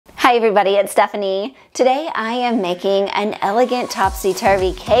Hi everybody, it's Stephanie. Today I am making an elegant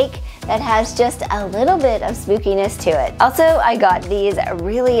topsy-turvy cake that has just a little bit of spookiness to it. Also, I got these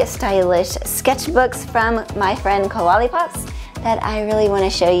really stylish sketchbooks from my friend Koali Pops that I really want to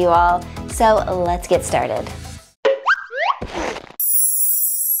show you all. So let's get started.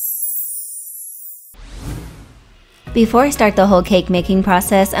 Before I start the whole cake making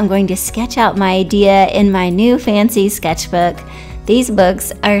process, I'm going to sketch out my idea in my new fancy sketchbook. These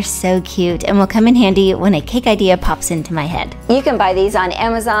books are so cute and will come in handy when a cake idea pops into my head. You can buy these on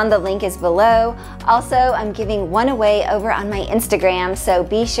Amazon, the link is below. Also, I'm giving one away over on my Instagram, so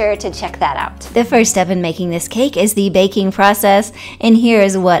be sure to check that out. The first step in making this cake is the baking process, and here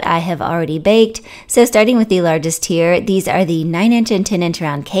is what I have already baked. So starting with the largest tier, these are the 9-inch and 10-inch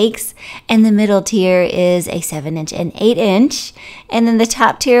round cakes, and the middle tier is a 7-inch and 8-inch, and then the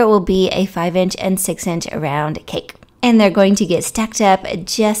top tier will be a 5-inch and 6-inch round cake. And they're going to get stacked up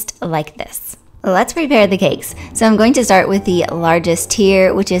just like this. Let's prepare the cakes. So I'm going to start with the largest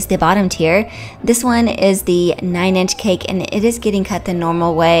tier, which is the bottom tier. This one is the 9-inch cake and it is getting cut the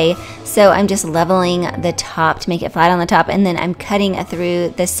normal way. So I'm just leveling the top to make it flat on the top, and then I'm cutting through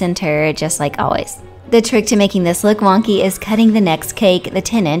the center just like always. The trick to making this look wonky is cutting the next cake, the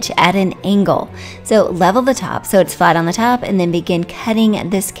 10-inch, at an angle. So level the top so it's flat on the top, and then begin cutting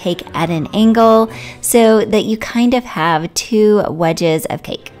this cake at an angle so that you kind of have two wedges of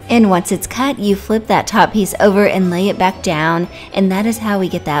cake. And once it's cut, you flip that top piece over and lay it back down, and that is how we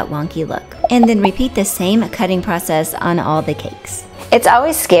get that wonky look. And then repeat the same cutting process on all the cakes. It's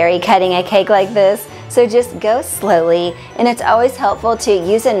always scary cutting a cake like this, so just go slowly, and it's always helpful to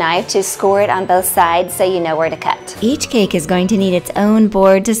use a knife to score it on both sides so you know where to cut. Each cake is going to need its own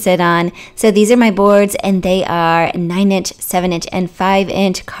board to sit on, so these are my boards, and they are 9-inch, 7-inch, and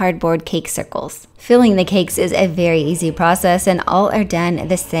 5-inch cardboard cake circles. Filling the cakes is a very easy process, and all are done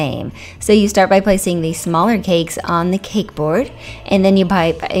the same. So you start by placing the smaller cakes on the cake board, and then you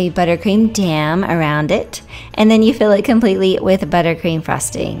pipe a buttercream dam around it, and then you fill it completely with buttercream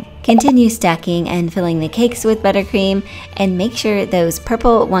frosting. Continue stacking and filling the cakes with buttercream, and make sure those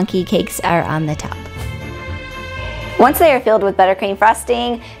purple wonky cakes are on the top. Once they are filled with buttercream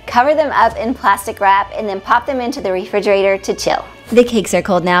frosting, cover them up in plastic wrap and then pop them into the refrigerator to chill. The cakes are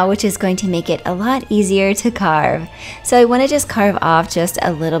cold now, which is going to make it a lot easier to carve. So I want to just carve off just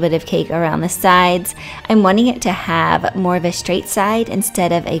a little bit of cake around the sides. I'm wanting it to have more of a straight side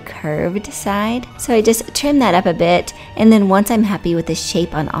instead of a curved side. So I just trim that up a bit, and then once I'm happy with the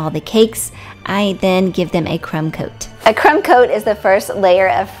shape on all the cakes, I then give them a crumb coat. A crumb coat is the first layer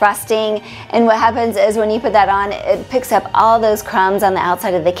of frosting, and what happens is when you put that on, it picks up all those crumbs on the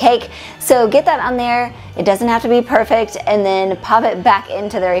outside of the cake. So get that on there. It doesn't have to be perfect, and then pop it back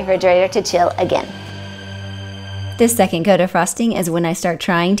into the refrigerator to chill again. The second coat of frosting is when I start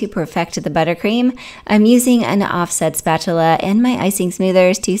trying to perfect the buttercream. I'm using an offset spatula and my icing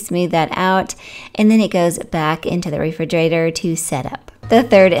smoothers to smooth that out, and then it goes back into the refrigerator to set up. The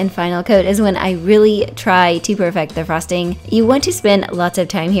third and final coat is when I really try to perfect the frosting. You want to spend lots of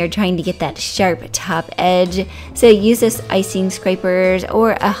time here trying to get that sharp top edge, so use this icing scrapers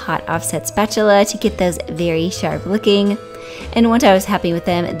or a hot offset spatula to get those very sharp looking. And once I was happy with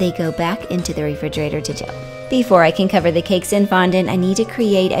them, they go back into the refrigerator to chill. Before I can cover the cakes in fondant, I need to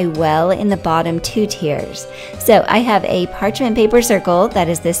create a well in the bottom two tiers. So I have a parchment paper circle that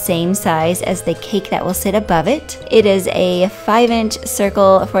is the same size as the cake that will sit above it. It is a 5-inch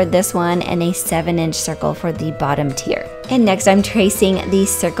circle for this one and a 7-inch circle for the bottom tier. And next I'm tracing the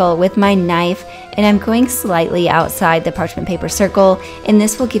circle with my knife, and I'm going slightly outside the parchment paper circle, and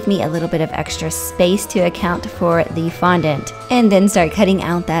this will give me a little bit of extra space to account for the fondant. And then start cutting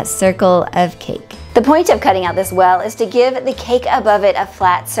out that circle of cake. The point of cutting out this well is to give the cake above it a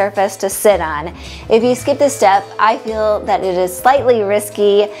flat surface to sit on. If you skip this step, I feel that it is slightly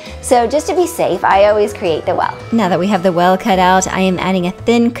risky, so just to be safe, I always create the well. Now that we have the well cut out, I am adding a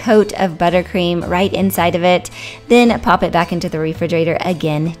thin coat of buttercream right inside of it, then pop it back into the refrigerator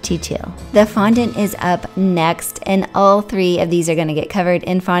again to chill. The fondant is up next, and all three of these are going to get covered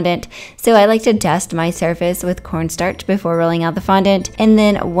in fondant, so I like to dust my surface with cornstarch before rolling out the fondant, and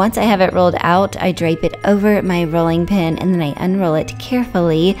then once I have it rolled out, I drape it over my rolling pin, and then I unroll it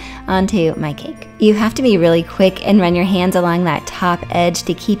carefully onto my cake. You have to be really quick and run your hands along that top edge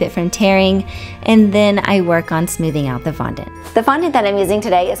to keep it from tearing, and then I work on smoothing out the fondant. The fondant that I'm using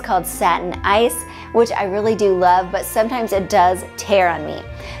today is called Satin Ice. which I really do love, but sometimes it does tear on me.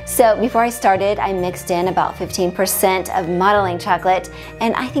 So before I started, I mixed in about 15% of modeling chocolate,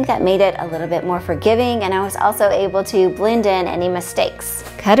 and I think that made it a little bit more forgiving, and I was also able to blend in any mistakes.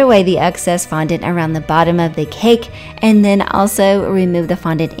 Cut away the excess fondant around the bottom of the cake, and then also remove the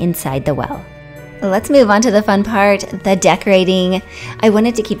fondant inside the well. Let's move on to the fun part, the decorating. I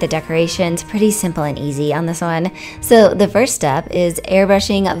wanted to keep the decorations pretty simple and easy on this one. So the first step is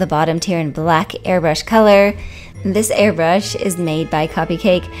airbrushing the bottom tier in black airbrush color. This airbrush is made by Copy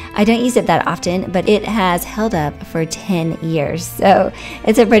Cake. I don't use it that often, but it has held up for 10 years, so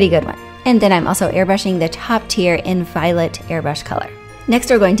it's a pretty good one. And then I'm also airbrushing the top tier in violet airbrush color.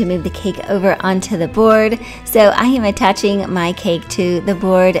 Next, we're going to move the cake over onto the board. So I am attaching my cake to the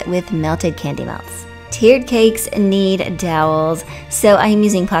board with melted candy melts. Tiered cakes need dowels, so I am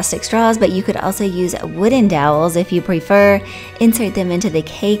using plastic straws, but you could also use wooden dowels if you prefer. Insert them into the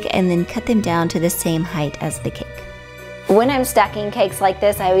cake and then cut them down to the same height as the cake. When I'm stacking cakes like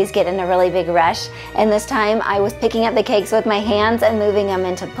this, I always get in a really big rush, and this time I was picking up the cakes with my hands and moving them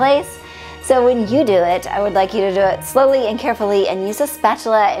into place. So when you do it, I would like you to do it slowly and carefully and use a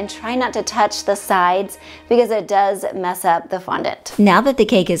spatula and try not to touch the sides because it does mess up the fondant. Now that the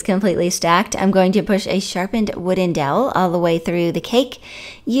cake is completely stacked, I'm going to push a sharpened wooden dowel all the way through the cake.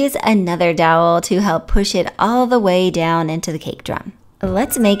 Use another dowel to help push it all the way down into the cake drum.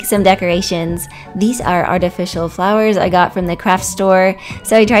 Let's make some decorations. These are artificial flowers I got from the craft store.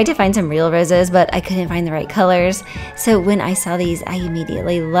 So I tried to find some real roses, but I couldn't find the right colors. So when I saw these, I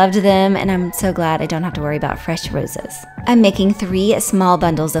immediately loved them, and I'm so glad I don't have to worry about fresh roses. I'm making 3 small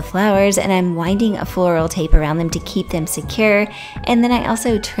bundles of flowers, and I'm winding a floral tape around them to keep them secure. And then I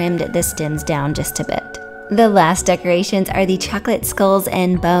also trimmed the stems down just a bit. The last decorations are the chocolate skulls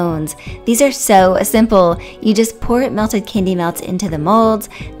and bones. These are so simple. You just pour melted candy melts into the molds,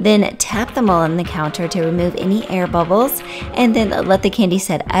 then tap them all on the counter to remove any air bubbles, and then let the candy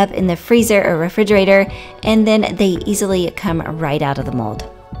set up in the freezer or refrigerator, and then they easily come right out of the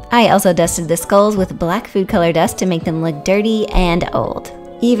mold. I also dusted the skulls with black food color dust to make them look dirty and old.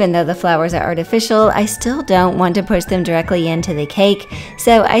 Even though the flowers are artificial, I still don't want to push them directly into the cake,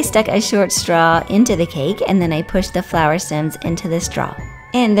 so I stuck a short straw into the cake and then I pushed the flower stems into the straw.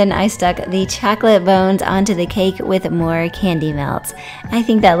 And then I stuck the chocolate bones onto the cake with more candy melts. I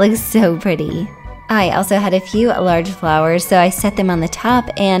think that looks so pretty. I also had a few large flowers, so I set them on the top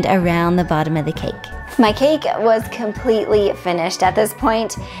and around the bottom of the cake. My cake was completely finished at this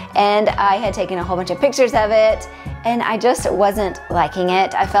point, and I had taken a whole bunch of pictures of it, and I just wasn't liking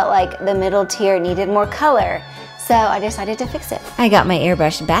it. I felt like the middle tier needed more color, so I decided to fix it. I got my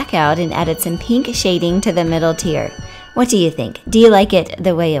airbrush back out and added some pink shading to the middle tier. What do you think? Do you like it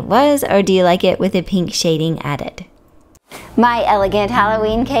the way it was, or do you like it with the pink shading added? My elegant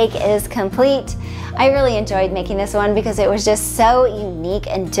Halloween cake is complete. I really enjoyed making this one because it was just so unique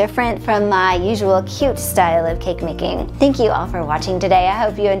and different from my usual cute style of cake making. Thank you all for watching today. I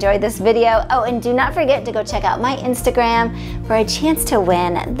hope you enjoyed this video. Oh, and do not forget to go check out my Instagram for a chance to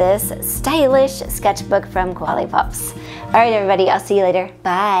win this stylish sketchbook from Koala Pops. All right, everybody, I'll see you later.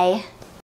 Bye.